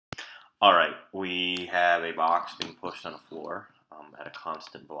All right, we have a box being pushed on a floor at a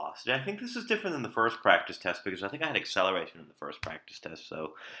constant velocity. I think this is different than the first practice test because I think I had acceleration in the first practice test.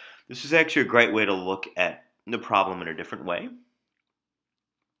 So this is actually a great way to look at the problem in a different way.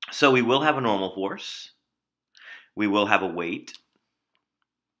 So we will have a normal force. We will have a weight.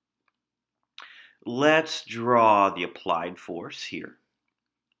 Let's draw the applied force here.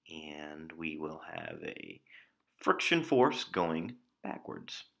 And we will have a friction force going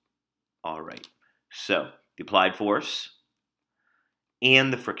backwards. All right, so the applied force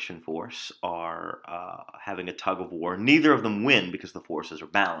and the friction force are having a tug of war. Neither of them win because the forces are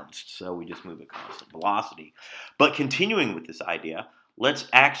balanced, so we just move at constant velocity. But continuing with this idea, let's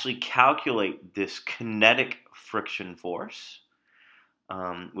actually calculate this kinetic friction force,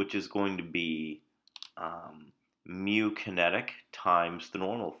 which is going to be mu kinetic times the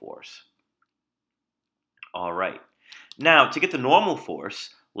normal force. All right, now to get the normal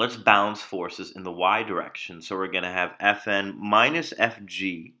force, let's balance forces in the y direction. So we're going to have Fn minus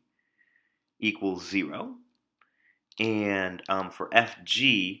Fg equals 0. And for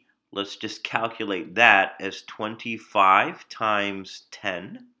Fg, let's just calculate that as 25 times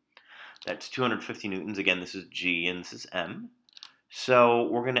 10. That's 250 newtons. Again, this is G and this is M. So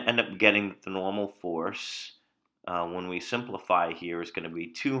we're going to end up getting the normal force, when we simplify here, is going to be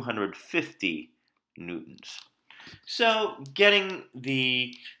 250 newtons. So getting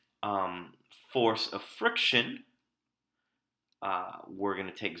the force of friction, we're going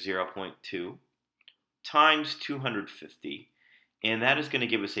to take 0.2 times 250, and that is going to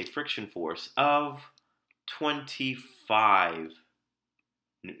give us a friction force of 50.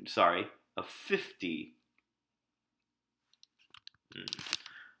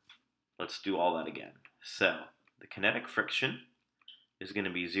 Let's do all that again. So the kinetic friction is going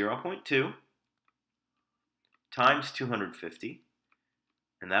to be 0.2 times 250,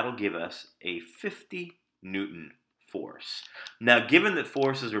 and that'll give us a 50 Newton force. Now, given that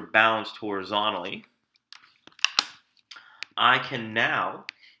forces are balanced horizontally, I can now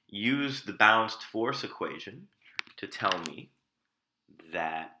use the balanced force equation to tell me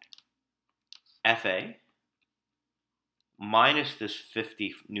that Fa minus this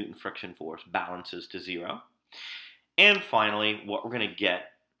 50 Newton friction force balances to 0. And finally, what we're going to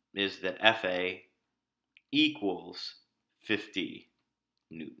get is that Fa equals 50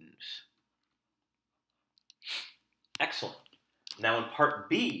 newtons. Excellent. Now in part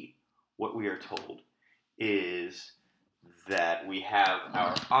B, what we are told is that we have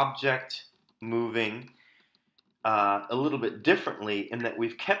our object moving a little bit differently in that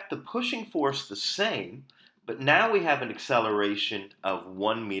we've kept the pushing force the same, but now we have an acceleration of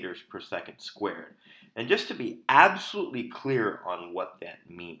 1 meters per second squared. And just to be absolutely clear on what that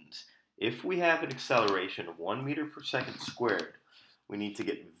means, if we have an acceleration of 1 meter per second squared, we need to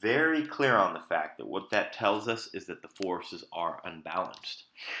get very clear on the fact that what that tells us is that the forces are unbalanced.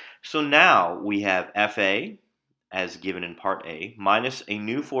 So now we have Fa, as given in part A, minus a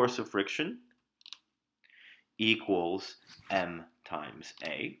new force of friction equals m times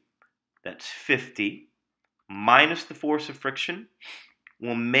A. That's 50 minus the force of friction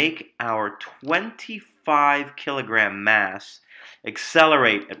will make our 25 kilogram mass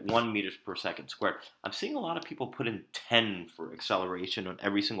accelerate at 1 meters per second squared. I'm seeing a lot of people put in 10 for acceleration on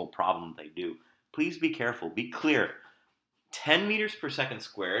every single problem they do. Please be careful. Be clear. 10 meters per second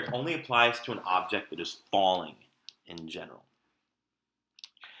squared only applies to an object that is falling in general.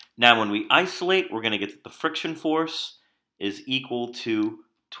 Now, when we isolate, we're going to get that the friction force is equal to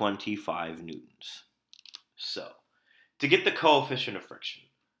 25 newtons. So, to get the coefficient of friction,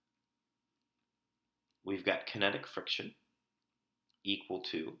 we've got kinetic friction equal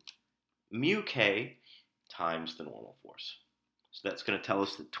to mu k times the normal force. So that's going to tell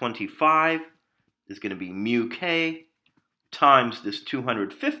us that 25 is going to be mu k times this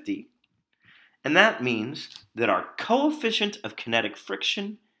 250, and that means that our coefficient of kinetic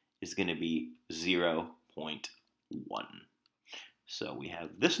friction is going to be 0.1. So we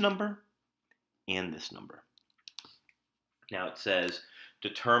have this number and this number. Now it says,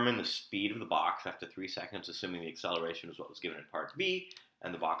 determine the speed of the box after 3 seconds, assuming the acceleration is what was given in part B,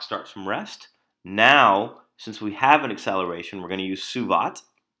 and the box starts from rest. Now, since we have an acceleration, we're going to use suvat.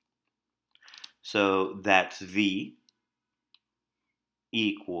 So that's V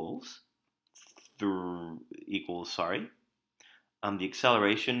equals, the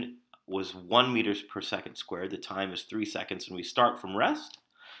acceleration was 1 meters per second squared. The time is 3 seconds, and we start from rest.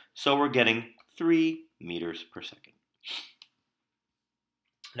 So we're getting 3 meters per second.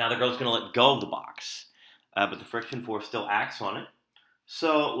 Now the girl's going to let go of the box, but the friction force still acts on it.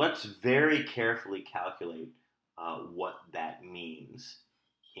 So let's very carefully calculate what that means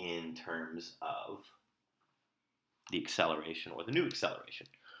in terms of the acceleration or the new acceleration.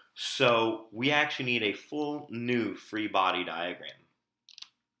 So we actually need a full new free body diagram,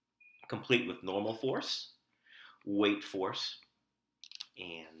 complete with normal force, weight force,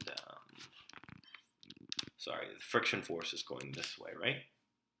 and sorry, the friction force is going this way, right?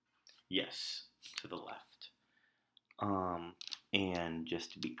 Yes, to the left. And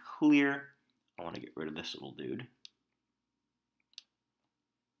just to be clear, I want to get rid of this little dude.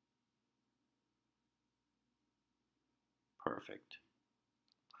 Perfect.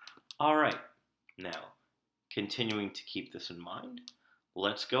 All right, now, continuing to keep this in mind,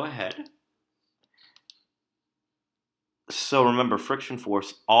 let's go ahead. So remember, friction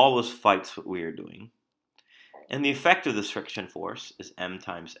force always fights what we are doing. And the effect of this friction force is m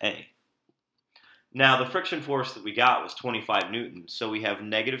times a. Now, the friction force that we got was 25 newtons, so we have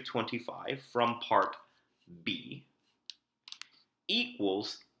negative 25 from part B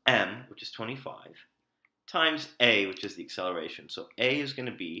equals m, which is 25, times a, which is the acceleration. So a is going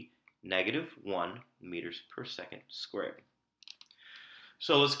to be negative 1 meters per second squared.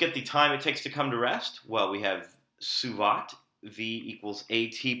 So let's get the time it takes to come to rest. Well, we have suvat, v equals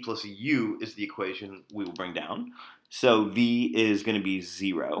at plus u is the equation we will bring down. So v is going to be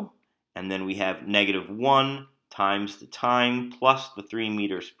 0. And then we have negative 1 times the time plus the 3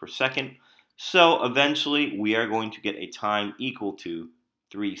 meters per second. So eventually we are going to get a time equal to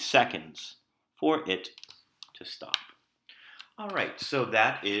 3 seconds for it to stop. All right, so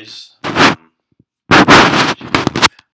that is